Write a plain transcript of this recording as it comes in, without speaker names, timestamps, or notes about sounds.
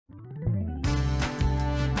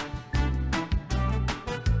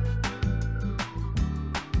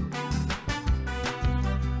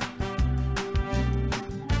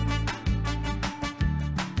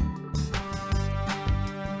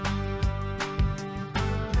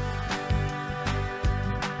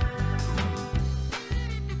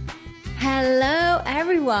Hello,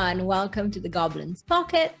 everyone. Welcome to the Goblins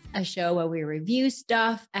Pocket, a show where we review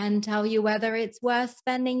stuff and tell you whether it's worth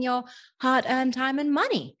spending your hard-earned time and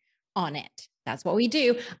money on it. That's what we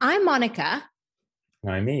do. I'm Monica.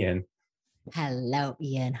 I'm Ian. Hello,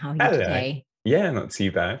 Ian. How are you Hello. today? Yeah, not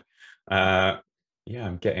too bad. Yeah,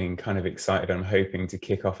 I'm getting kind of excited. I'm hoping to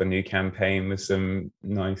kick off a new campaign with some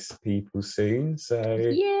nice people soon. So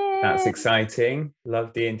that's exciting.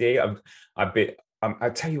 Love D&D. I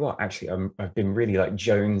tell you what, actually, I've been really like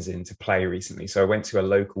jonesing to play recently. So I went to a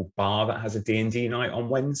local bar that has a D&D night on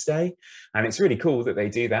Wednesday, and it's really cool that they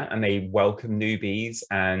do that and they welcome newbies.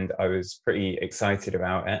 And I was pretty excited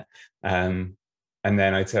about it. And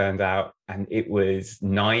then I turned out and it was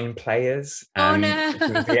 9 players. And,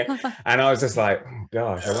 and I was just like, oh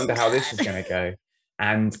gosh, I wonder how this is going to go.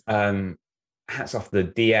 And hats off, the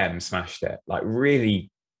DM smashed it. Like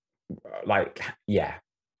really, like, yeah,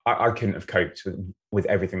 I couldn't have coped with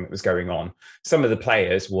everything that was going on. Some of the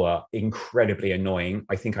players were incredibly annoying.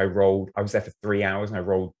 I think I was there for 3 hours and I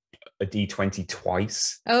rolled a D20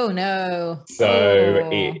 twice. Oh no. So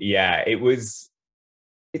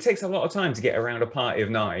it takes a lot of time to get around a party of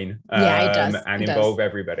 9 it does. and involve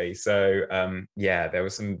everybody. So there were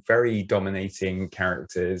some very dominating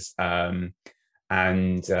characters. I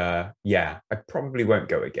probably won't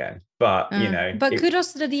go again. But but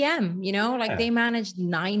kudos to the DM, like they managed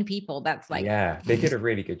 9 people. That's like they did a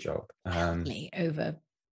really good job. Over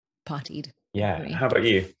partied. Yeah. How about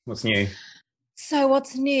you? What's new? So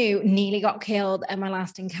what's new? Nearly got killed at my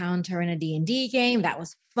last encounter in a D&D game. That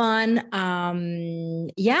was fun.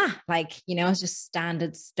 It's just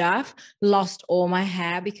standard stuff. Lost all my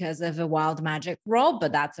hair because of a wild magic roll,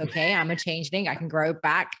 but that's okay. I'm a changeling. I can grow it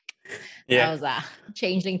back. Yeah. That was a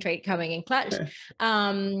changeling trait coming in clutch.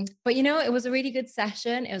 But it was a really good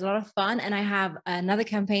session. It was a lot of fun. And I have another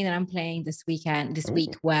campaign that I'm playing this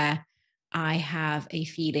week where I have a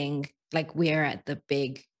feeling like we're at the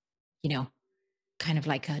big, kind of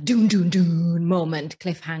like a doon moment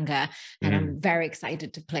cliffhanger, and I'm very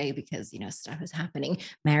excited to play because stuff is happening.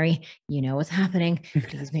 Mary, what's happening,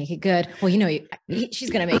 please make it good. Well,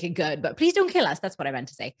 she's gonna make it good, but please don't kill us. That's what I meant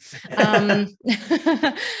to say.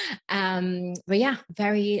 But yeah,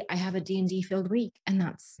 I have a D&D filled week, and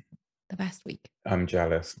that's the best week. I'm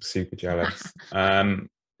jealous. I'm super jealous.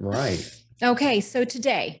 Right. Okay, so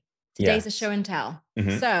today's a show and tell.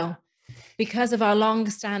 So because of our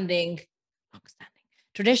long-standing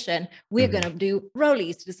tradition, we're going to do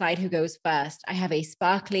rollies to decide who goes first. I have a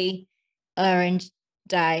sparkly orange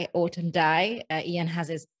die, autumn die. Ian has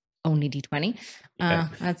his only D20.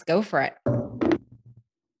 Let's go for it.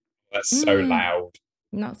 That's so loud.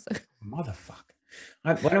 Not so. Motherfucker.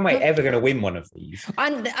 When am I ever going to win one of these?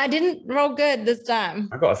 I didn't roll good this time.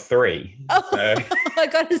 I got a 3. So. I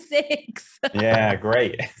got a 6. Yeah,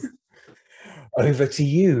 great. Over to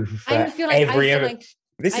you. I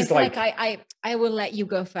will let you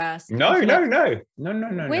go first. No.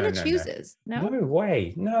 Winner chooses. No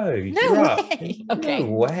way. No way. Okay.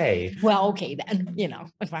 No way. Well, okay then.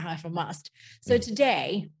 If I must. So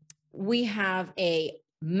today we have a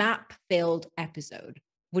map-filled episode.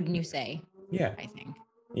 Wouldn't you say? Yeah. I think.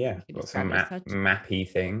 Yeah. Got some mappy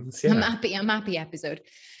things. Yeah. A mappy episode,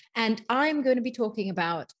 and I'm going to be talking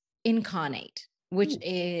about Inkarnate, which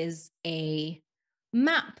is a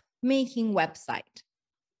map-making website.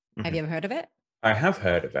 Have you ever heard of it? I have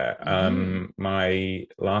heard of it. My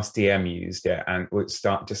last DM used it and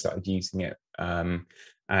started using it.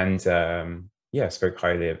 Spoke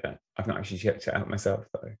highly of it. I've not actually checked it out myself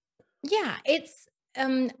though. Yeah, it's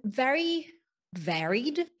very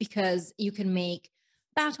varied because you can make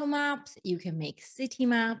battle maps, you can make city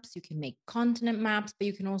maps, you can make continent maps, but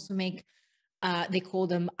you can also make they call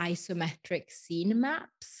them isometric scene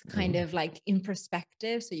maps, kind of like in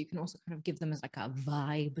perspective. So you can also kind of give them as like a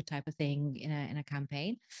vibe type of thing in a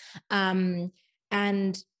campaign. And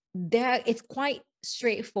there it's quite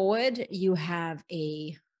straightforward. You have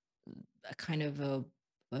a kind of an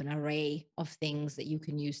array of things that you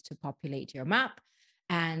can use to populate your map.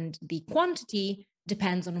 And the quantity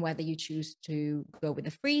depends on whether you choose to go with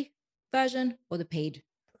the free version or the paid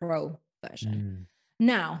pro version.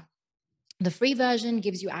 Now, the free version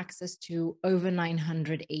gives you access to over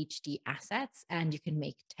 900 HD assets, and you can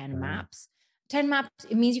make 10 maps. 10 maps,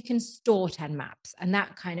 it means you can store 10 maps, and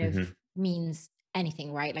that kind of means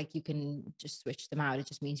anything, right? Like you can just switch them out. It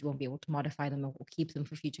just means you won't be able to modify them or keep them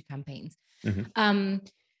for future campaigns.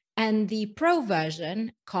 And the pro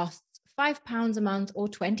version costs £5 a month or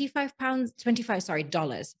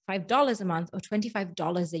 $5 a month or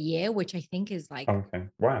 $25 a year, which I think is like, okay,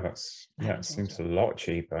 wow, that seems a lot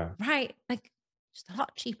cheaper, right? Like just a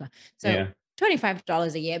lot cheaper. So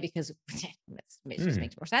 $25 a year because it just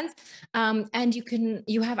makes more sense. And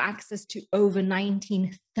you have access to over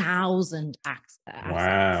 19,000 assets.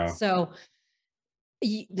 Wow. So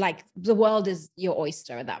like the world is your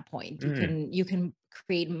oyster at that point. You can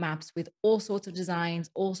create maps with all sorts of designs,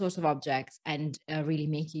 all sorts of objects, and really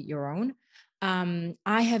make it your own.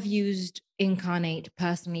 I have used Inkarnate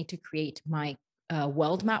personally to create my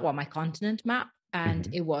world map, my continent map, and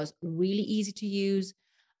it was really easy to use,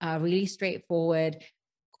 really straightforward,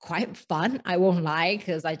 quite fun, I won't lie,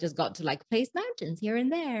 because I just got to like place mountains here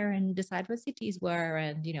and there and decide what cities were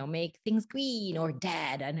and, you know, make things green or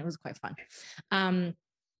dead, and it was quite fun.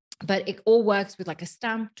 But it all works with like a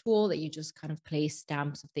stamp tool that you just kind of place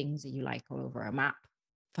stamps of things that you like all over a map,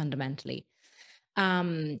 fundamentally.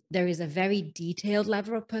 There is a very detailed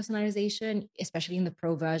level of personalization, especially in the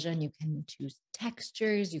pro version. You can choose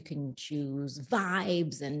textures, you can choose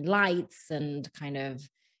vibes and lights, and kind of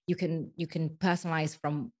you can personalize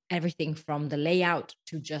from everything from the layout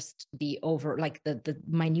to just the the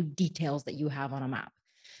minute details that you have on a map.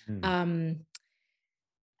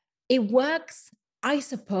 It works. I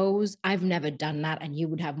suppose I've never done that, and you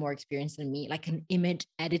would have more experience than me. Like an image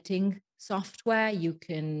editing software, you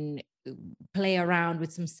can play around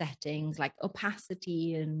with some settings like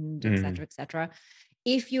opacity and etc. etc.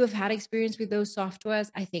 If you have had experience with those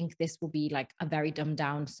softwares, I think this will be like a very dumbed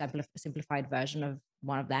down, simplified version of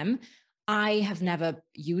one of them. I have never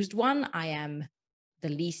used one. I am the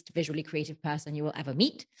least visually creative person you will ever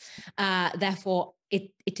meet. Therefore,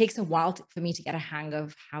 it takes a while for me to get a hang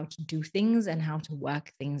of how to do things and how to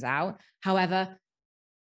work things out. However,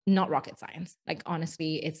 not rocket science. Like,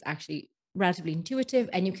 honestly, it's actually relatively intuitive,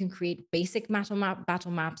 and you can create basic battle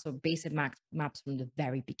maps or basic maps from the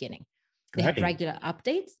very beginning. They have regular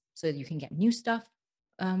updates, so you can get new stuff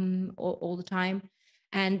all the time.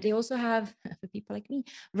 And they also have, for people like me,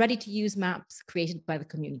 ready-to-use maps created by the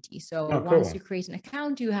community. So once you create an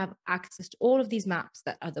account, you have access to all of these maps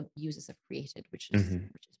that other users have created, which is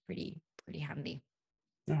pretty handy.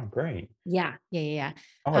 Oh, great. Yeah.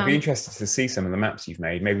 Oh, I'd be interested to see some of the maps you've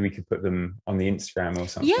made. Maybe we could put them on the Instagram or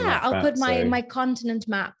something. Yeah, like I'll that, put my continent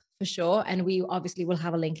map for sure. And we obviously will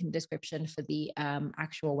have a link in the description for the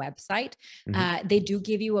actual website. They do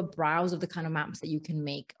give you a browse of the kind of maps that you can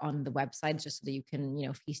make on the website, just so that you can, you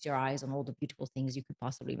know, feast your eyes on all the beautiful things you could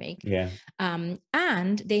possibly make. Yeah.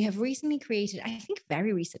 And they have recently created, I think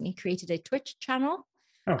very recently, created a Twitch channel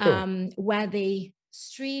where they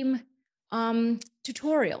stream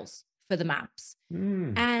tutorials for the maps.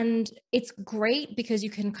 And it's great because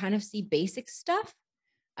you can kind of see basic stuff,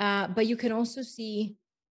 but you can also see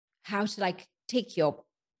how to like take your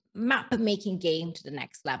map making game to the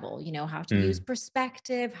next level, you know, how to use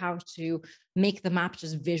perspective, how to make the map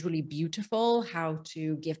just visually beautiful, how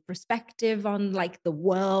to give perspective on like the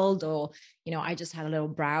world, or, you know, I just had a little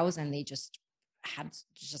browse and they just had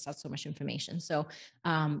so much information. So,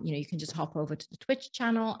 you know, you can just hop over to the Twitch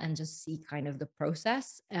channel and just see kind of the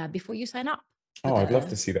process before you sign up. Oh, I'd love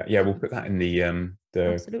to see that. Yeah, we'll put that in the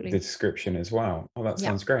description as well. Oh, that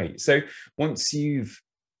sounds great. So once you've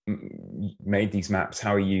made these maps,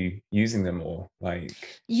 how are you using them? Or like,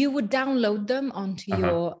 you would download them onto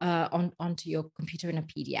your onto your computer in a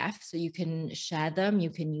PDF, so you can share them, you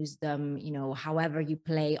can use them, you know, however you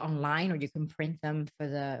play online, or you can print them for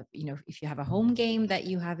the, you know, if you have a home game that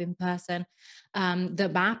you have in person. The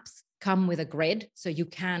maps come with a grid, so you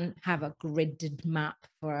can have a gridded map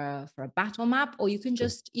for a battle map, or you can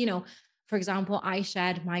just, you know, for example, I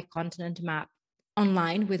shared my continent map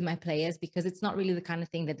online with my players because it's not really the kind of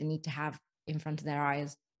thing that they need to have in front of their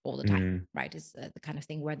eyes all the time, right? It's the kind of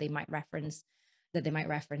thing where they might reference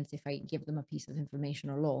if I give them a piece of information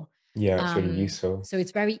or lore. Yeah, it's really useful. So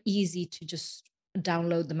it's very easy to just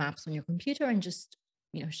download the maps on your computer and just,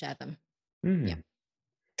 you know, share them. Yeah.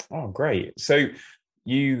 Oh, great. So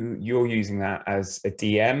you're using that as a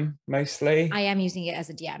DM mostly? I am using it as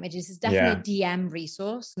a DM. It is definitely a DM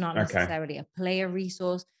resource, not necessarily a player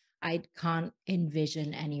resource. I can't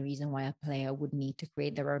envision any reason why a player would need to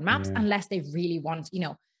create their own maps unless they really want, you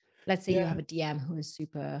know, let's say you have a DM who is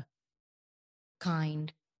super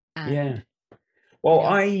kind. And,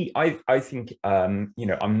 well, you know, I think, you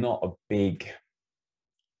know, I'm not a big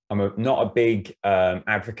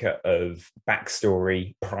advocate of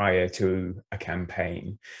backstory prior to a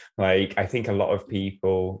campaign. Like, I think a lot of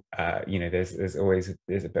people, you know, there's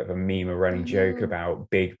a bit of a meme, a running joke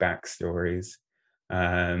about big backstories.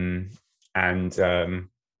 Oh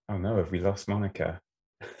no, have we lost Monica?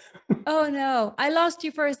 Oh no, I lost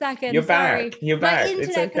you for a second. You're Sorry. back. You're back. My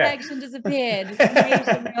internet connection disappeared.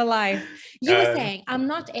 In real life. You were saying I'm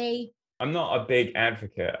not a I'm not a big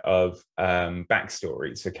advocate of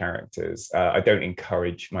backstories for characters. I don't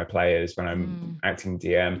encourage my players when I'm acting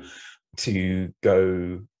DM to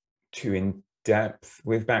go too in depth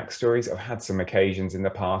with backstories. I've had some occasions in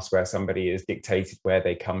the past where somebody has dictated where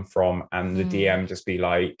they come from, and the DM just be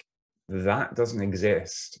like, that doesn't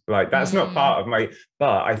exist. Like, that's not part of my.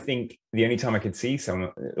 But I think the only time I could see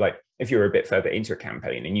someone, like, if you're a bit further into a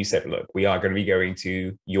campaign and you said, look, we are going to be going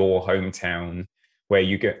to your hometown where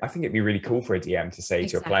you go, I think it'd be really cool for a DM to say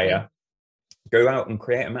to a player, go out and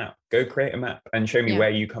create a map, go create a map and show me where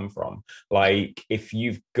you come from. Like, if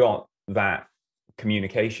you've got that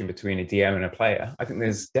communication between a DM and a player, I think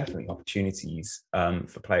there's definitely opportunities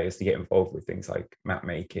for players to get involved with things like map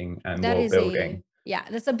making and world building.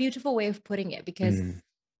 That's a beautiful way of putting it, because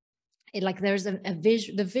it, like, there's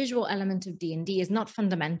the visual element of D&D is not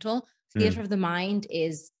fundamental. Theater of the mind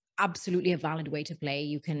is absolutely a valid way to play.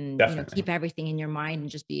 You can keep everything in your mind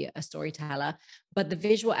and just be a storyteller, but the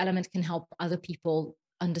visual element can help other people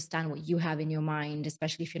understand what you have in your mind,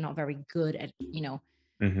 especially if you're not very good at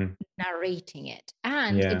narrating it.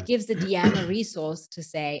 And it gives the DM a resource to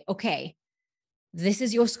say, okay, this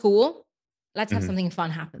is your school, let's have something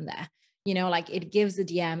fun happen there. Like, it gives the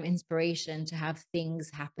DM inspiration to have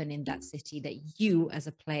things happen in that city that you as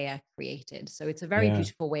a player created. So it's a very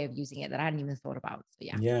beautiful way of using it that I hadn't even thought about.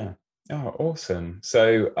 So Oh, awesome.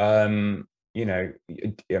 So I'm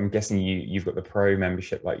guessing you've got the pro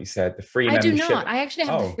membership, like you said, the free membership. I do not. I actually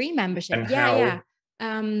have the free membership.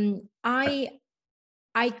 And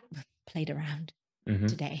I played around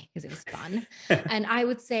today because it was fun. And I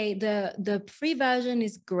would say the free version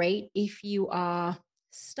is great if you are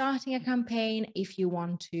starting a campaign, if you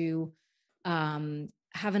want to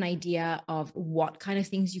have an idea of what kind of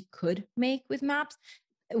things you could make with maps.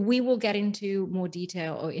 We will get into more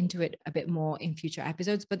detail or into it a bit more in future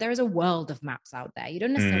episodes, but there is a world of maps out there. You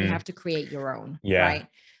don't necessarily have to create your own, right?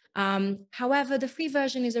 However, the free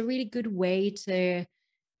version is a really good way to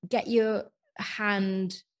get your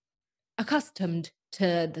hand accustomed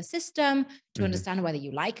to the system, to understand whether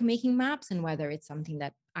you like making maps and whether it's something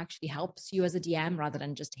that actually helps you as a DM rather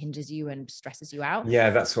than just hinders you and stresses you out. Yeah,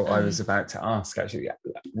 that's what I was about to ask, actually.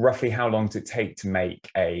 Roughly how long does it take to make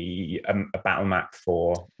a battle map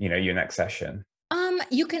for, your next session?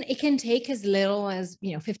 It can take as little as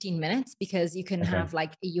 15 minutes, because you can have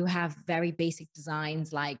you have very basic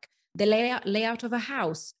designs, like the layout of a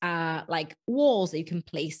house, like walls that you can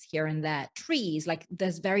place here and there, trees, like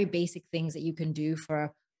there's very basic things that you can do for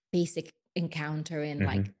a basic encounter in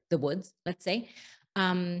like the woods, let's say.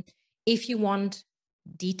 If you want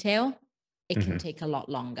detail, it can take a lot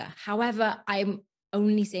longer. However, I'm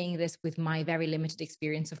only saying this with my very limited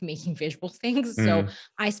experience of making visual things. So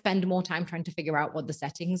I spend more time trying to figure out what the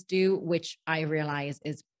settings do, which I realize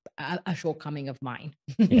is a shortcoming of mine,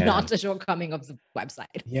 not a shortcoming of the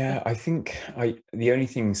website. Yeah, I think the only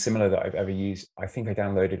thing similar that I've ever used, I think I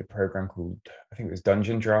downloaded a program called, I think it was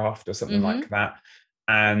Dungeon Draft or something like that.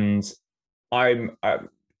 And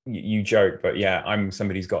you joke, but yeah, I'm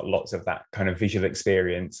somebody who's got lots of that kind of visual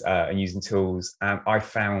experience and using tools. And I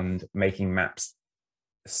found making maps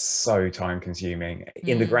so time consuming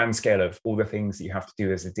in the grand scale of all the things that you have to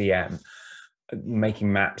do as a DM.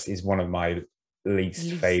 Making maps is one of my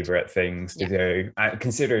least favorite things to do,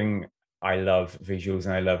 considering I love visuals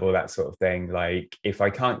and I love all that sort of thing. Like, if I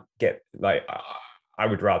can't get, like, I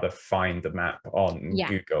would rather find the map on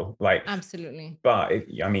Google, like, absolutely. But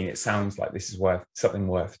it sounds like this is something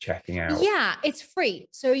worth checking out. Yeah, it's free,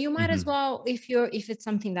 so you might as well, if it's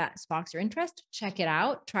something that sparks your interest, check it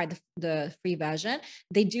out. Try the free version.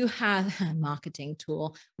 They do have a marketing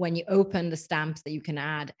tool. When you open the stamps that you can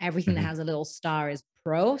add, everything that has a little star is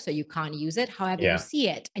pro, so you can't use it. However, you see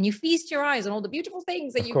it and you feast your eyes on all the beautiful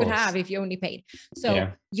things that you could have if you only paid. So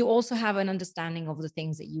you also have an understanding of the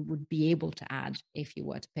things that you would be able to add if you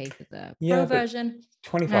were to pay for the pro version.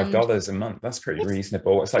 $25 a month, that's pretty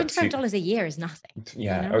reasonable. It's like $25 a year is nothing.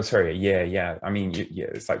 Oh, sorry, a year. Yeah, I mean,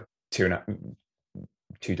 it's like $2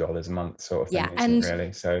 a month sort of thing. And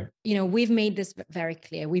really, so we've made this very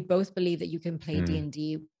clear. We both believe that you can play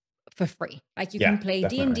D&D for free. Like, you can play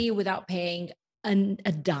D&D without paying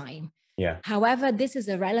a dime. However, this is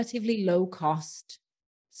a relatively low cost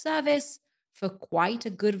service for quite a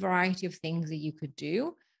good variety of things that you could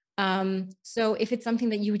do. So if it's something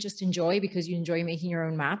that you would just enjoy because you enjoy making your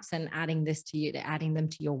own maps and adding them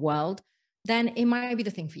to your world, then it might be the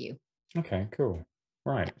thing for you. Okay, cool.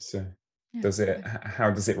 Right. So How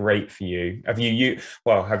does it rate for you? Have you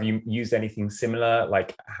used anything similar?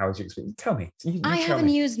 Like, how's your experience? Tell me. I haven't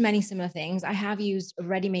used many similar things. I have used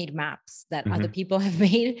ready-made maps that other people have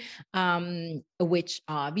made, which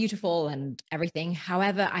are beautiful and everything.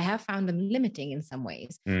 However, I have found them limiting in some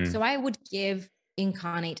ways. So I would give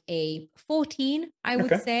Inkarnate a 14, I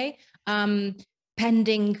would say,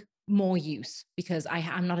 pending more use, because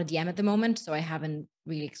I'm not a DM at the moment, so I haven't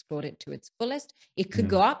really explored it to its fullest. It could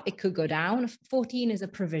go up, it could go down. 14 is a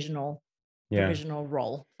provisional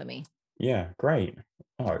roll for me. Yeah, great.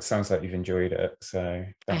 Oh, it sounds like you've enjoyed it. So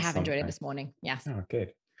I have enjoyed it this morning. Yes. Oh,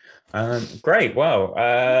 good. Great. Well,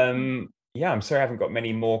 yeah, I'm sorry I haven't got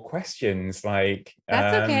many more questions. Like,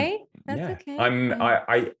 that's okay. That's okay.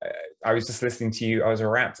 I was just listening to you. I was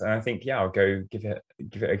wrapped, and I think, yeah, I'll go give it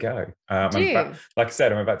a go. Like I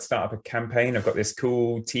said, I'm about to start up a campaign. I've got this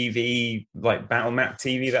cool TV, like battle map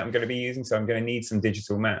TV that I'm going to be using. So I'm going to need some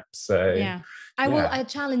digital maps. So yeah, I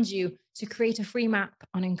challenge you to create a free map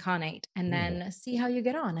on Inkarnate and then see how you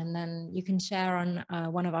get on, and then you can share on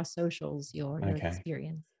one of our socials your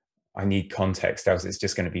experience. I need context, else it's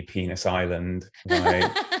just going to be Penis Island. Like,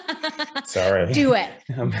 sorry. Do it.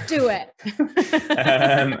 Do it.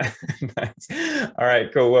 All right,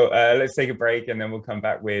 cool. Well, let's take a break, and then we'll come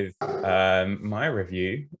back with my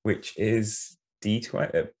review, which is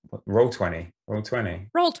D20, Roll20.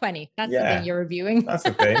 Roll20. That's the thing you're reviewing. That's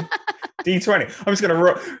the thing. D20. I'm just going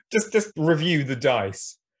to just review the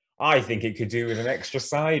dice. I think it could do with an extra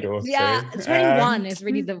side or two. 21 is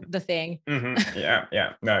really the thing.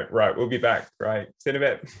 Yeah. No, right. We'll be back. Right. See you in a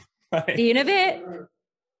bit. Bye. See you in a bit.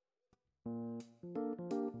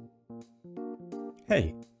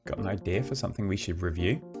 Hey, got an idea for something we should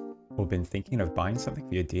review? Or been thinking of buying something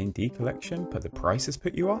for your D&D collection, but the price has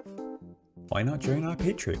put you off? Why not join our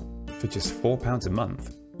Patreon? For just £4 a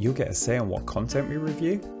month, you'll get a say on what content we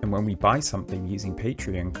review, and when we buy something using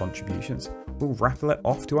Patreon contributions, we'll raffle it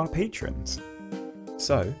off to our patrons.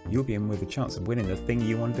 So, you'll be in with a chance of winning the thing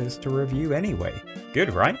you wanted us to review anyway.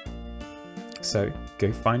 Good, right? So,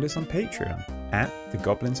 go find us on Patreon at The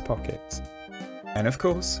Goblins Pockets. And of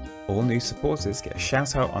course, all new supporters get a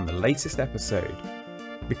shout out on the latest episode.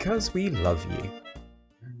 Because we love you.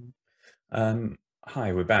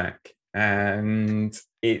 Hi, we're back. And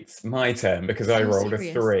it's my turn because I rolled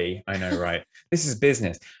a 3. I know, right? This is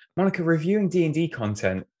business. Monica, reviewing D&D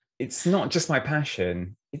content, it's not just my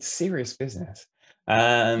passion, it's serious business.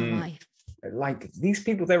 Like, these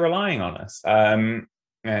people, they're relying on us.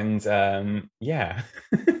 Yeah.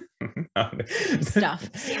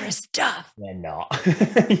 Serious stuff. They're not.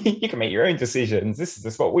 You can make your own decisions. This is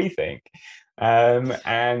just what we think.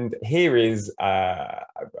 And here is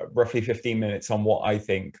roughly 15 minutes on what I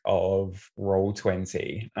think of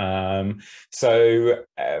Roll20.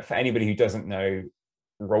 For anybody who doesn't know,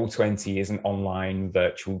 Roll20 is an online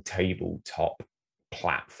virtual tabletop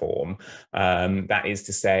platform. That is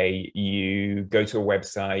to say, you go to a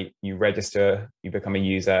website, you register, you become a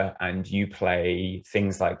user, and you play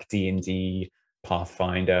things like D&D,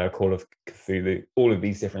 Pathfinder, Call of Cthulhu, all of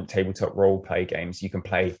these different tabletop role play games you can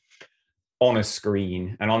play on a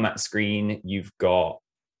screen. And on that screen, you've got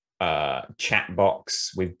chat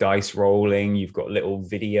box with dice rolling, you've got little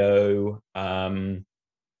video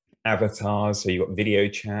avatars, so you've got video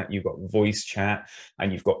chat, you've got voice chat,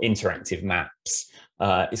 and you've got interactive maps.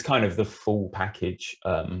 It's kind of the full package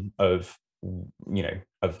of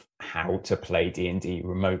how to play D&D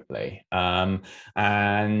remotely.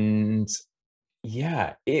 And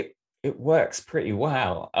yeah, it works pretty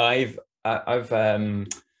well. I've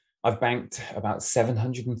banked about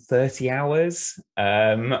 730 hours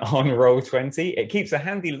on Roll20. It keeps a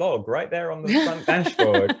handy log right there on the front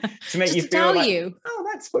dashboard to make you feel like, oh,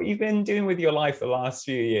 that's what you've been doing with your life the last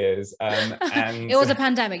few years. And it was a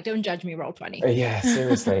pandemic. Don't judge me, Roll20. Yeah,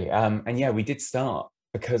 seriously. And yeah, we did start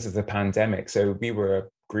because of the pandemic. So we were a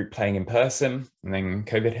group playing in person, and then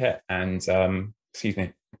COVID hit, and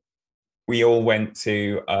we all went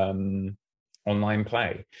to online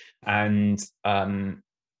play. And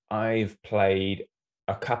I've played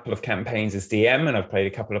a couple of campaigns as DM, and I've played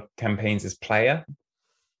a couple of campaigns as player.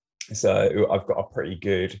 So I've got a pretty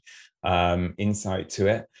good insight to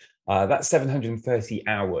it. That 730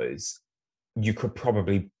 hours, you could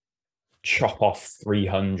probably chop off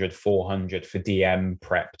 300, 400 for DM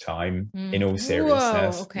prep time, in all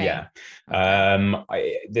seriousness. Whoa, okay. Yeah.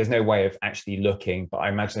 There's no way of actually looking, but I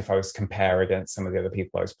imagine if I was to compare against some of the other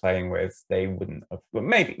people I was playing with, they wouldn't have, well,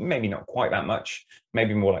 maybe not quite that much,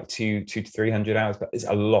 maybe more like 200 to 300 hours, but it's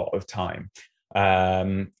a lot of time.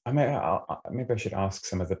 Maybe I should ask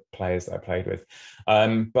some of the players that I played with.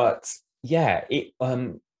 But yeah,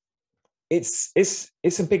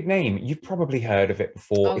 it's a big name. You've probably heard of it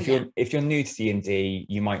before. Oh, If you're new to D&D,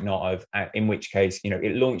 you might not have. In which case,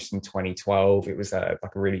 it launched in 2012. It was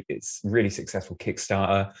it's really successful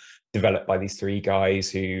Kickstarter developed by these three guys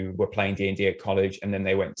who were playing D&D at college, and then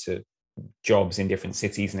they went to jobs in different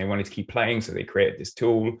cities and they wanted to keep playing, so they created this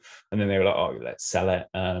tool, and then they were like, oh, let's sell it.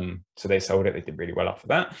 So they sold it. They did really well after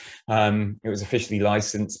that. It was officially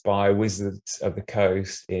licensed by Wizards of the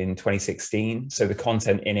Coast in 2016, so the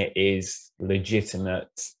content in it is legitimate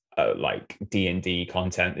like D&D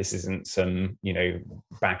content. This isn't some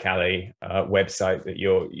back alley website that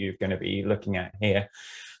you're going to be looking at here.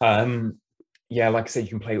 Yeah, like I said,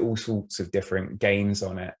 you can play all sorts of different games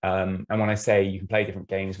on it. And when I say you can play different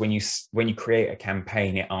games, when you create a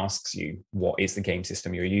campaign, it asks you what is the game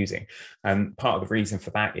system you're using. And part of the reason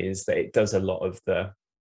for that is that it does a lot of the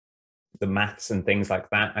maths and things like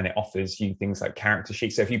that, and it offers you things like character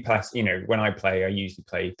sheets. So if you pass, when I play, I usually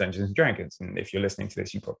play Dungeons and Dragons, and if you're listening to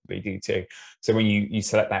this, you probably do too. So when you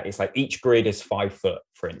select that, it's like each grid is 5 foot,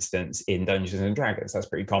 for instance, in Dungeons and Dragons. That's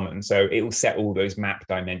pretty common. So it will set all those map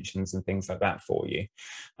dimensions and things like that for you.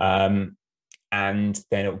 And then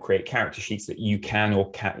it will create character sheets that you can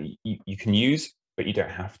use, but you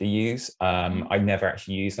don't have to use. I never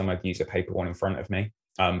actually use them. I've used a paper one in front of me.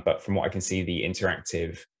 But from what I can see, the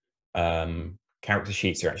interactive character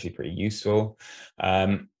sheets are actually pretty useful.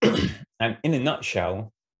 And in a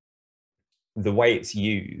nutshell, the way it's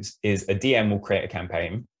used is a DM will create a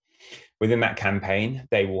campaign. Within that campaign,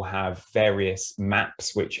 they will have various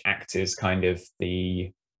maps which act as kind of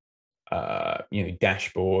the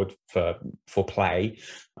dashboard for play.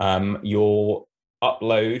 You'll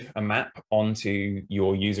upload a map onto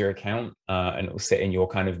your user account, and it will sit in your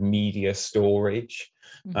kind of media storage.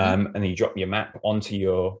 And then you drop your map onto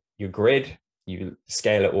your grid, you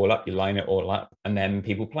scale it all up, you line it all up, and then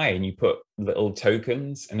people play, and you put little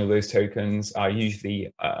tokens, and all those tokens are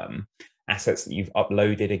usually assets that you've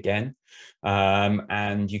uploaded again.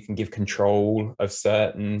 And you can give control of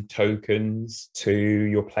certain tokens to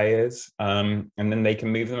your players, and then they can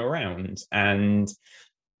move them around. And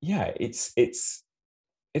yeah, it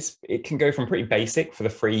can go from pretty basic for the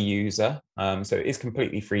free user. So it is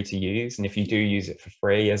completely free to use. And if you do use it for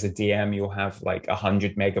free as a DM, you'll have like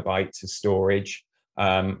 100 megabytes of storage,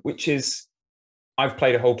 which is, I've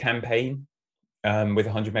played a whole campaign with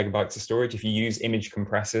 100 megabytes of storage. If you use image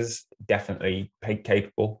compressors, definitely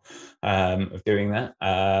capable of doing that.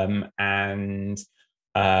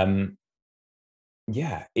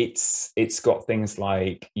 Yeah, it's got things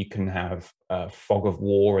like you can have fog of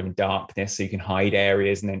war and darkness, so you can hide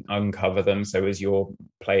areas and then uncover them. So as your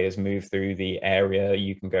players move through the area,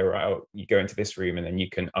 you can go right out, you go into this room, and then you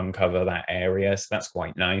can uncover that area. So that's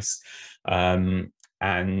quite nice. And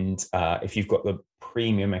if you've got the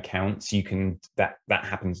premium accounts, you can that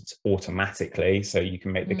happens automatically. So you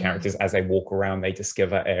can make the characters, as they walk around, they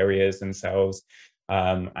discover areas themselves,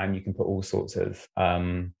 and you can put all sorts of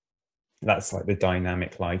that's like the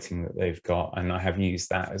dynamic lighting that they've got, and I have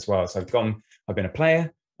used that as well. So I've been a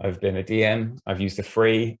player, I've been a DM, I've used the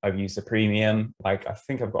free, I've used the premium. Like, I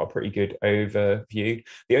think I've got a pretty good overview.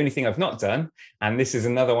 The only thing I've not done, and this is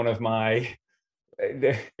another one of my,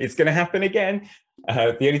 it's going to happen again.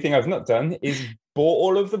 The only thing I've not done is bought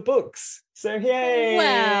all of the books. So yay!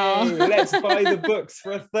 Wow. Let's buy the books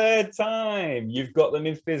for a third time. You've got them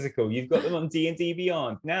in physical. You've got them on D&D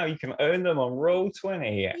Beyond. Now you can own them on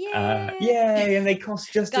Roll20. Yay! And they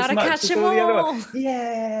cost just as much as all the other ones.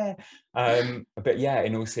 Yeah. But yeah,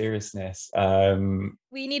 in all seriousness,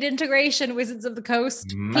 we need integration, Wizards of the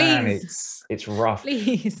Coast. Man, please. It's rough.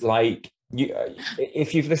 Please. Like,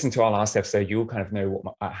 if you've listened to our last episode, you'll kind of know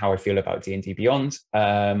how I feel about D&D Beyond.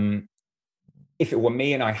 If it were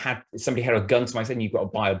me and somebody had a gun to my head and you've got to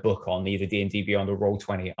buy a book on either D&D Beyond or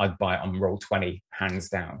Roll20, I'd buy it on Roll20, hands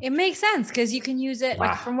down. It makes sense because you can use it,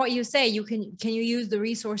 like from what you say, can you use the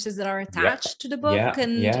resources that are attached to the book?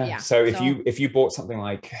 So if you bought something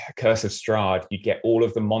like Curse of Strahd, you'd get all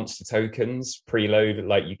of the monster tokens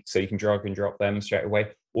preloaded, so you can drag and drop them straight away.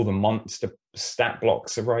 All the monster stat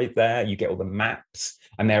blocks are right there. You get all the maps,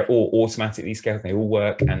 and they're all automatically scaled. They all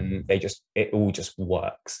work, and it all just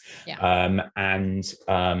works. Yeah.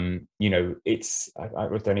 It's, I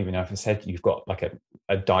don't even know if I said, you've got like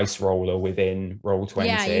a dice roller within Roll20.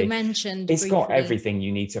 Yeah, you mentioned it's briefly got everything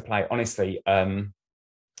you need to play. Honestly, I've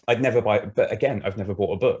never bought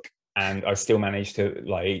a book. And I still managed to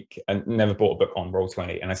and never bought a book on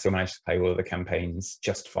Roll20, and I still managed to play all of the campaigns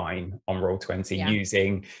just fine on Roll20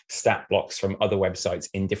 using stat blocks from other websites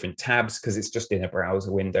in different tabs, because it's just in a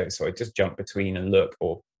browser window. So I just jump between and look,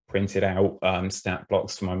 or printed out stat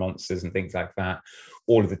blocks for my monsters and things like that.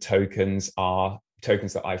 All of the tokens are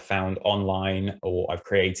tokens that I've found online or I've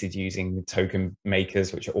created using token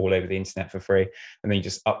makers, which are all over the internet for free. And then you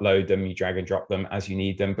just upload them, you drag and drop them as you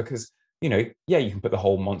need them, because yeah, you can put the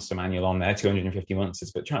whole monster manual on there, 250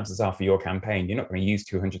 monsters, but chances are for your campaign, you're not going to use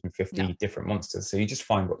 250 different monsters. So you just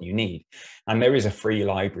find what you need. And there is a free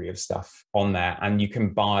library of stuff on there, and you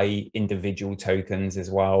can buy individual tokens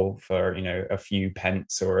as well for, a few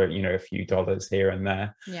pence or, a few dollars here and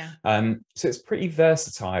there. Yeah. So it's pretty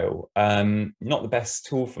versatile. Not the best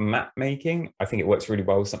tool for map making. I think it works really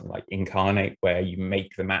well with something like Inkarnate, where you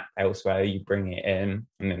make the map elsewhere, you bring it in,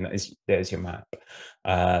 and then there's your map.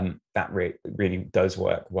 That really does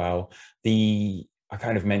work well. I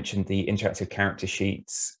kind of mentioned the interactive character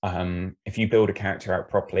sheets. If you build a character out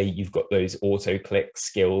properly, you've got those auto click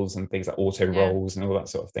skills and things like auto rolls and all that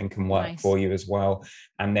sort of thing can work for you as well.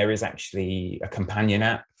 And there is actually a companion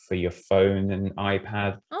app for your phone and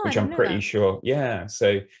iPad, which I'm pretty sure. Yeah.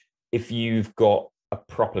 So if you've got a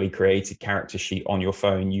properly created character sheet on your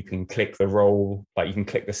phone, you can click the roll, like you can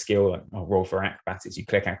click the skill, like roll for acrobatics, you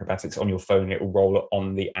click acrobatics on your phone, it will roll it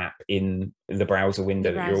on the app in the browser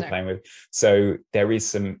window that you're all playing with. So there is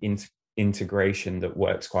some integration that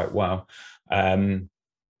works quite well.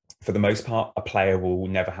 For the most part, a player will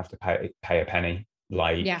never have to pay a penny.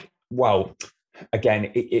 Well, again,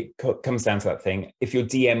 it comes down to that thing. If your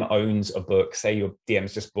DM owns a book, say your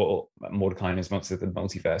DM's just bought Mordecai and his Monsters of the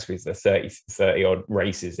Multiverse with the 30 odd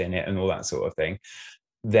races in it and all that sort of thing,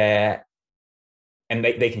 and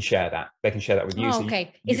they can share that. They can share that with you. Oh,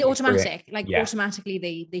 okay. Is it automatic?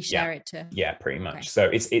 Automatically they share it to? Yeah, pretty much. Okay. So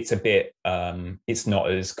it's a bit, it's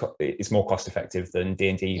more cost effective than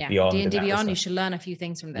D&D Beyond. D&D Beyond, you should learn a few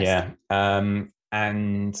things from this.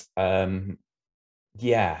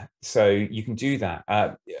 Yeah. So you can do that.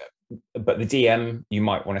 But the DM, you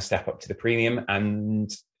might want to step up to the premium. And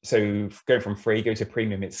so going from free, go to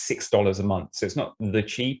premium, it's $6 a month. So it's not the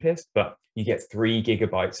cheapest, but you get 3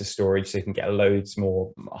 gigabytes of storage. So you can get loads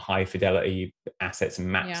more high fidelity assets and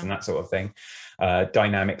maps and that sort of thing.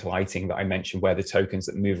 Dynamic lighting that I mentioned, where the tokens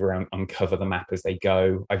that move around uncover the map as they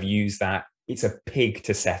go. I've used that. It's a pig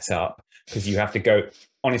to set up because you have to go.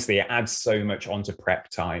 Honestly, it adds so much onto prep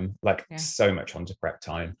time, so much onto prep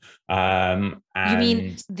time. You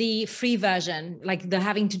mean the free version, like the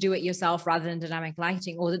having to do it yourself rather than dynamic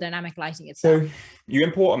lighting, or the dynamic lighting itself? So you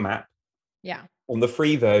import a map. Yeah. On the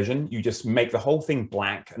free version, you just make the whole thing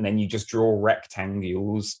black, and then you just draw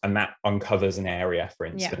rectangles, and that uncovers an area, for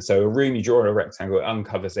instance. Yeah. So a room, you draw a rectangle, it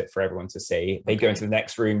uncovers it for everyone to see. They go into the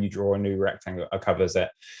next room, you draw a new rectangle, it uncovers it.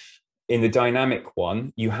 In the dynamic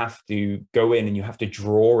one, you have to go in and you have to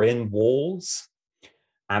draw in walls,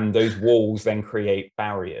 and those walls then create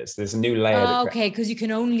barriers. There's a new layer. Oh, okay, because you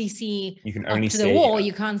can only see up to the wall.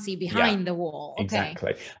 You can't see behind the wall. Okay.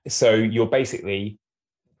 Exactly. So you're basically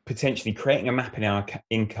potentially creating a map in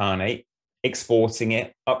Inkarnate, exporting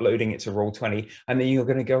it, uploading it to Roll20, and then you're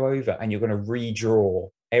going to go over and you're going to redraw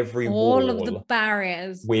all of the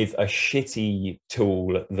barriers with a shitty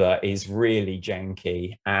tool that is really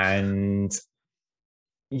janky. And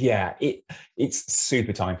yeah, it's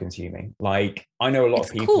super time consuming. Like, I know a lot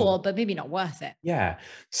of people. It's cool, but maybe not worth it. Yeah.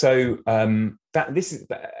 So you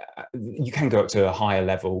can go up to a higher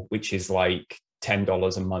level, which is like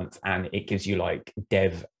 $10 a month, and it gives you like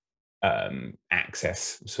dev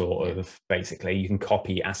access, sort of. Basically, you can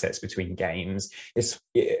copy assets between games.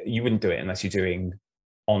 You wouldn't do it unless you're doing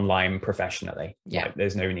online professionally.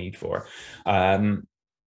 There's no need for it.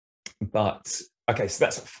 But okay, so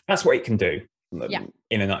that's what it can do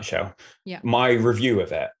in a nutshell. My review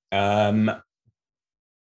of it,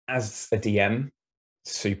 as a DM,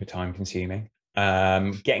 super time consuming.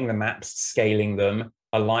 Getting the maps, scaling them,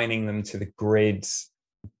 aligning them to the grids,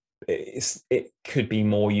 it could be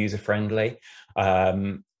more user friendly.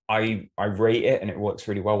 I rate it, and it works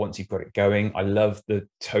really well once you've got it going. I love the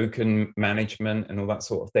token management and all that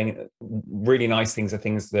sort of thing. Really nice things are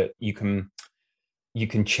things that you can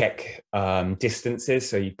check distances.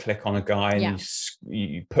 So you click on a guy and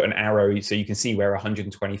you put an arrow so you can see where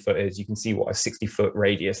 120 foot is. You can see what a 60-foot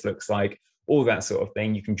radius looks like, all that sort of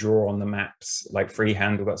thing. You can draw on the maps like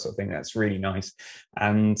freehand, all that sort of thing. That's really nice.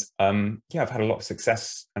 And I've had a lot of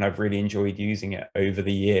success, and I've really enjoyed using it over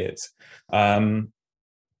the years.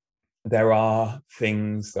 There are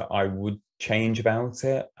things that I would change about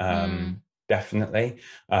it, definitely.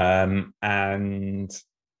 And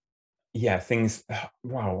yeah, things,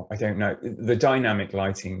 well, I don't know. The dynamic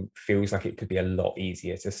lighting feels like it could be a lot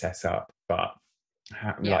easier to set up, but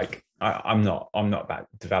like I'm not that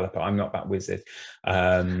developer, I'm not that wizard.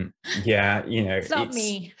 It's not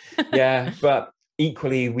me. But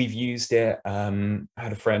equally, we've used it. I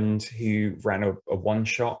had a friend who ran a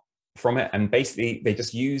one-shot from it, and basically they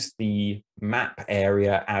just used the map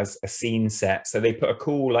area as a scene set. So they put a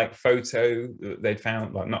cool like photo that they'd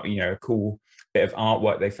found, like not, a cool bit of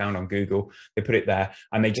artwork they found on Google. They put it there,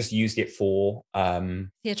 and they just used it for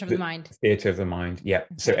theater of the mind. Theater of the mind, yeah.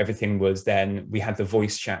 Okay. So everything was, then we had the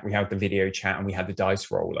voice chat, we had the video chat, and we had the dice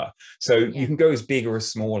roller. So you can go as big or as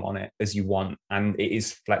small on it as you want, and it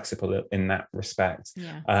is flexible in that respect.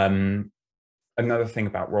 Another thing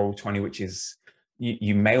about Roll20, which is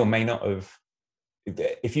you may or may not have,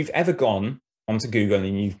 if you've ever gone onto Google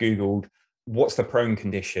and you've Googled what's the prone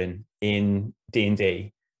condition in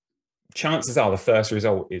D&D, chances are the first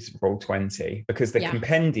result is Roll20, because the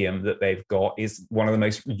compendium that they've got is one of the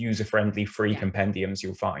most user-friendly free compendiums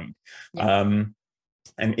you'll find. And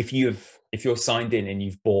if you're signed in and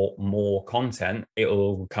you've bought more content,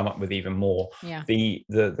 it'll come up with even more.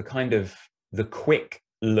 The kind of the quick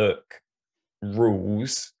look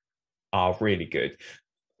rules are really good.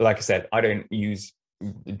 Like I said, I don't use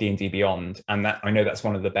D&D Beyond, and that I know that's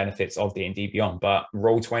one of the benefits of D&D Beyond, but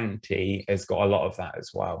Roll20 has got a lot of that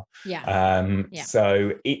as well.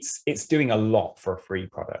 So it's doing a lot for a free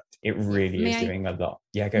product. It really is doing a lot.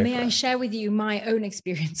 May I share with you my own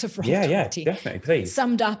experience of Roll20? Yeah, definitely, please.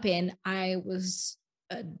 Summed up in, I was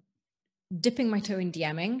dipping my toe in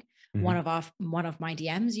DMing. One of my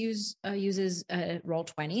DMs uses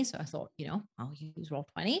Roll20, so I thought, I'll use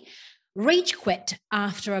Roll20. Rage quit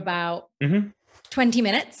after about 20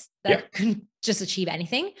 minutes. That couldn't just achieve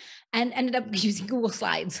anything, and ended up using Google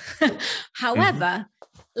Slides. However,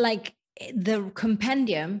 like the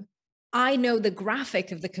compendium, I know the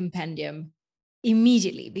graphic of the compendium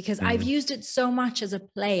immediately because I've used it so much as a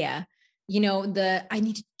player. I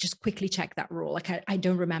need to just quickly check that rule. Like I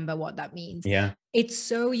don't remember what that means. It's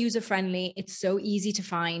so user-friendly. It's so easy to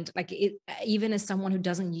find. Like even as someone who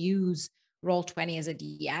doesn't use Roll20 as a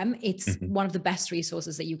DM, it's one of the best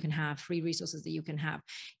resources that you can have, free resources that you can have.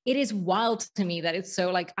 It is wild to me that it's so,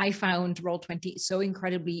 like, I found Roll20 so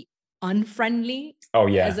incredibly unfriendly.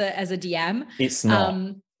 As a DM. It's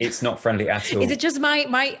not. It's not friendly at all. Is it just no.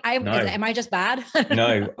 Am I just bad?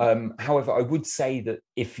 No. However, I would say that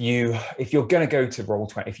if you're going to go to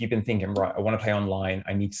Roll20, if you've been thinking, right, I want to play online,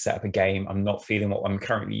 I need to set up a game, I'm not feeling what I'm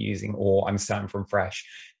currently using, or I'm starting from fresh,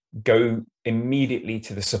 go immediately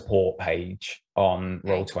to the support page on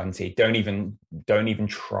Roll20. Don't even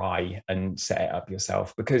try and set it up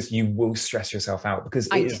yourself, because you will stress yourself out, because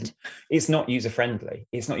it's not user-friendly.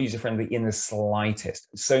 It's not user-friendly in the slightest.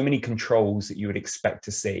 So many controls that you would expect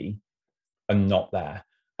to see are not there.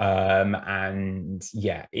 And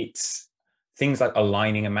it's things like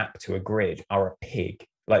aligning a map to a grid are a pig.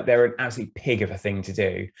 Like, they're an absolute pig of a thing to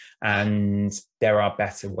do, and there are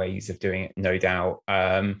better ways of doing it, no doubt.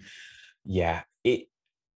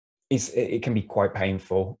 It can be quite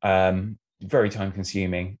painful, very time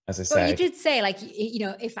consuming, as I said. Well, you did say, like,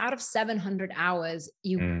 if out of 700 hours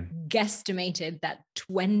you guesstimated that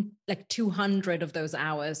 200 of those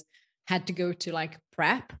hours had to go to like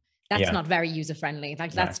prep, that's not very user friendly.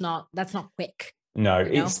 Like, that's not quick. No,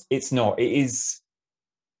 it's not.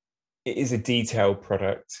 It is a detailed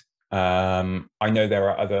product. I know there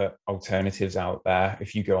are other alternatives out there.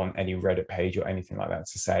 If you go on any Reddit page or anything like that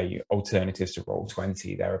to say alternatives to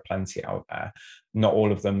Roll20, there are plenty out there. Not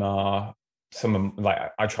all of them are. Some of them, like,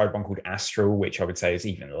 I tried one called Astral, which I would say is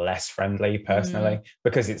even less friendly personally,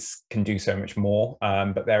 because it can do so much more.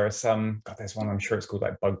 But there are some, there's one, I'm sure it's called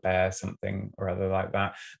like Bugbear something or other like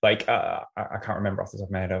that. Like, I can't remember off the top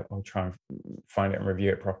of my head. I'll try and find it and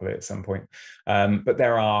review it properly at some point. But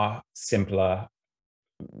there are simpler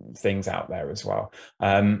things out there as well.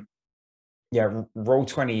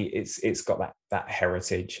 Roll20, it's got that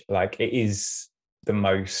heritage. Like, it is the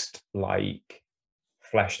most like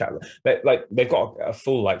fleshed out, but like they've got a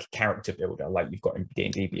full like character builder, like you've got in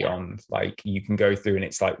D&D Beyond. Like, you can go through and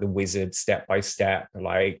it's like the wizard step by step,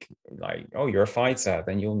 like oh, you're a fighter,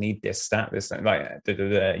 then you'll need this stat, this, like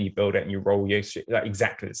you build it and you roll your like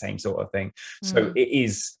exactly the same sort of thing. So it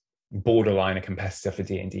is borderline a competitor for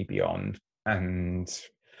D&D Beyond. And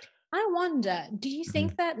I wonder, do you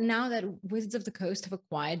think that now that Wizards of the Coast have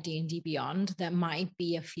acquired D&D Beyond, there might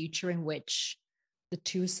be a future in which the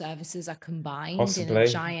two services are combined in a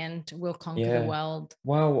giant Will Conquer the World?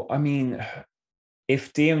 Well, I mean,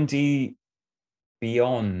 if D&D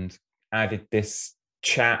Beyond added this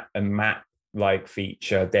chat and map like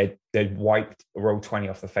feature, they'd wiped Roll20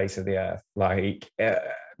 off the face of the earth. Like,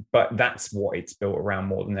 but that's what it's built around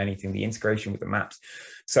more than anything, the integration with the maps.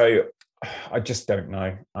 So I just don't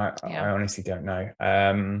know. I honestly don't know.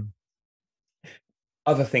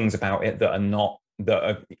 Other things about it that are not,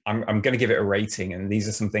 I'm going to give it a rating, and these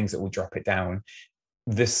are some things that will drop it down.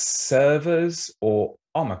 The servers, or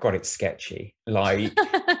oh my God, it's sketchy. Like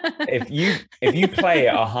if you play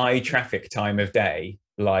at a high traffic time of day,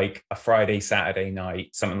 like a Friday, Saturday night,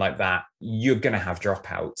 something like that, you're going to have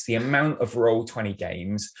dropouts. The amount of Roll20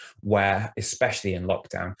 games where, especially in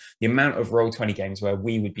lockdown, the amount of Roll20 games where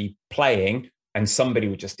we would be playing and somebody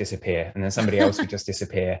would just disappear and then somebody else would just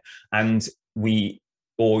disappear. And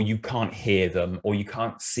or you can't hear them or you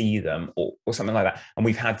can't see them or something like that. And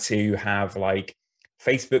we've had to have like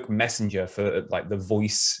Facebook Messenger for like the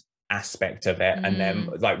voice aspect of it, and then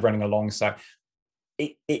like running alongside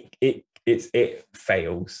it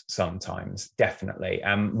fails sometimes, definitely.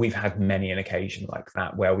 We've had many an occasion like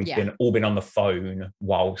that where we've been on the phone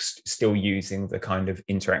whilst still using the kind of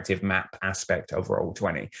interactive map aspect of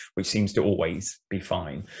Roll20, which seems to always be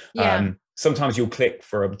fine. Sometimes you'll click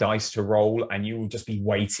for a dice to roll and you will just be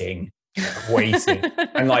waiting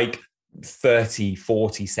and like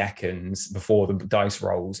 30-40 seconds before the dice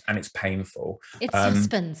rolls, and it's painful. It's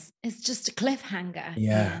suspense. It's just a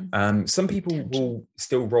cliffhanger. Some people will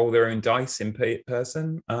still roll their own dice in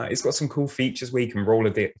person. It's got some cool features where you can roll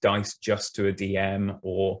a dice just to a DM,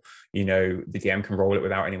 or the DM can roll it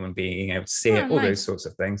without anyone being able to see it, all those sorts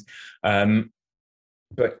of things.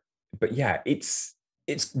 But yeah, it's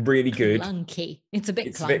really good. Clunky. It's a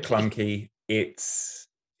bit clunky.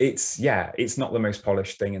 It's not the most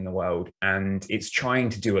polished thing in the world, and it's trying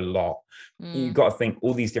to do a lot. You've got to think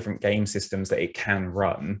all these different game systems that it can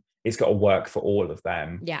run. It's got to work for all of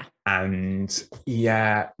them. And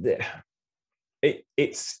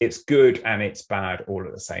it's good and it's bad all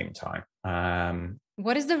at the same time.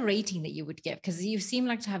 What is the rating that you would give? Because you seem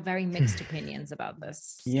like to have very mixed opinions about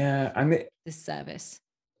this. And this service.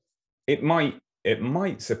 It might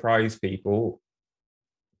surprise people.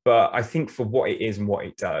 But I think for what it is and what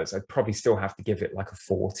it does, I'd probably still have to give it like a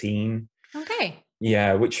 14. Okay.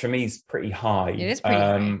 Yeah, which for me is pretty high. It is pretty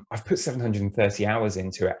high. I've put 730 hours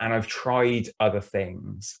into it, and I've tried other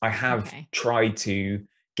things. I have tried to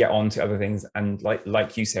get onto other things, and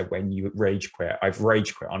like you said, when you rage quit, I've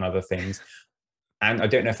rage quit on other things. And I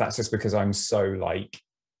don't know if that's just because I'm so like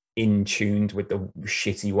in tuned with the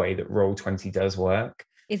shitty way that Roll20 does work.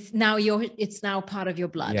 It's now part of your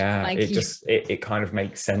blood. Yeah, like it kind of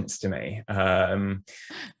makes sense to me.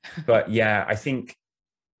 But yeah, I think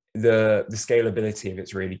the scalability of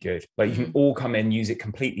it's really good. Like you can all come in, use it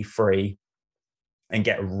completely free, and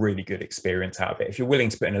get a really good experience out of it. If you're willing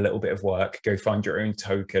to put in a little bit of work, go find your own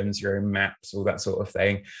tokens, your own maps, all that sort of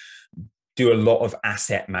thing. Do a lot of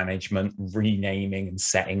asset management, renaming and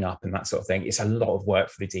setting up and that sort of thing. It's a lot of work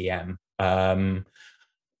for the DM.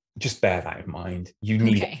 Just bear that in mind. You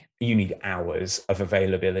need hours of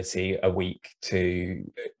availability a week to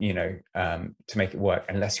make it work,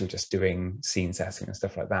 unless you're just doing scene setting and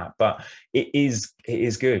stuff like that. But it is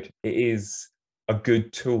good. It is a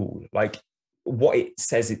good tool. Like what it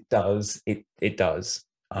says it does, it does.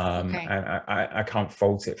 And I can't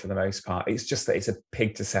fault it for the most part. It's just that it's a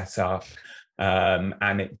pig to set up,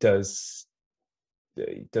 and it does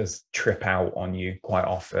trip out on you quite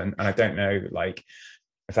often. And I don't know, like,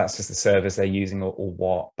 if that's just the servers they're using or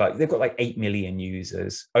what, but they've got like 8 million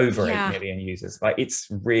users, over 8 million users. Like it's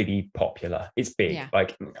really popular. It's big.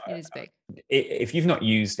 Like it is big. If you've not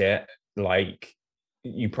used it, like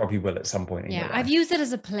you probably will at some point in your life. I've used it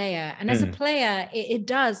as a player, and as a player, it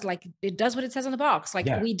does what it says on the box. Like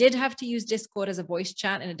we did have to use Discord as a voice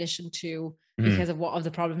chat in addition to because of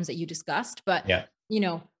the problems that you discussed. But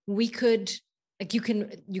we could. Like you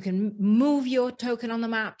can move your token on the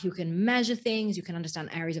map, you can measure things, you can understand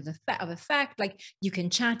areas of effect, like you can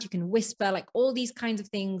chat, you can whisper, like all these kinds of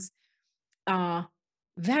things are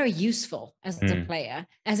very useful as a player.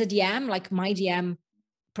 As a DM, like my DM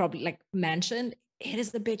probably like mentioned, it is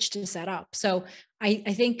the bitch to set up. So I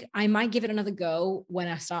think I might give it another go when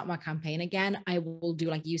I start my campaign again. I will do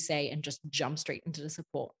like you say and just jump straight into the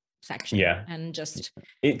support section and just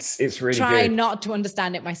it's really try good. Not to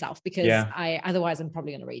understand it myself, because otherwise I'm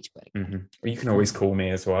probably going to rage quit. You can always call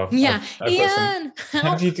me as well. I've Ian,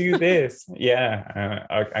 how do you do this?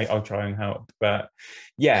 I'll try and help. But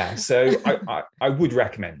so I would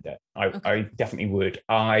recommend it. I definitely would.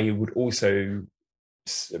 I would also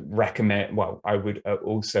recommend, I would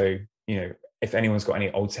also, if anyone's got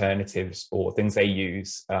any alternatives or things they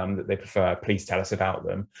use that they prefer, please tell us about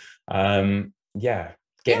them.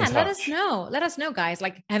 Get in touch. Let us know, guys.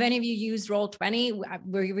 Like, have any of you used Roll20?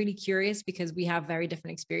 We're really curious because we have very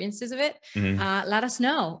different experiences of it. Let us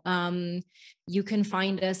know. You can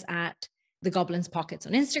find us at the Goblins Pockets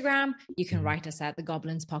on Instagram. You can write us at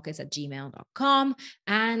thegoblinspockets@gmail.com,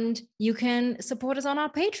 and you can support us on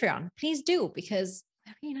our Patreon. Please do, because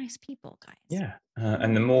very nice people, guys. Yeah.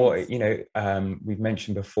 And the more, you know, we've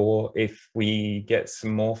mentioned before, if we get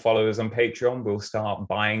some more followers on Patreon, we'll start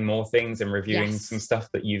buying more things and reviewing some stuff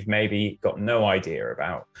that you've maybe got no idea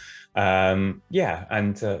about. Yeah.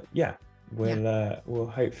 And yeah, we'll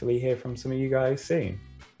hopefully hear from some of you guys soon.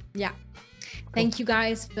 Yeah. Thank you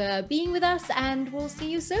guys for being with us, and we'll see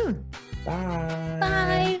you soon. Bye.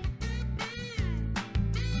 Bye.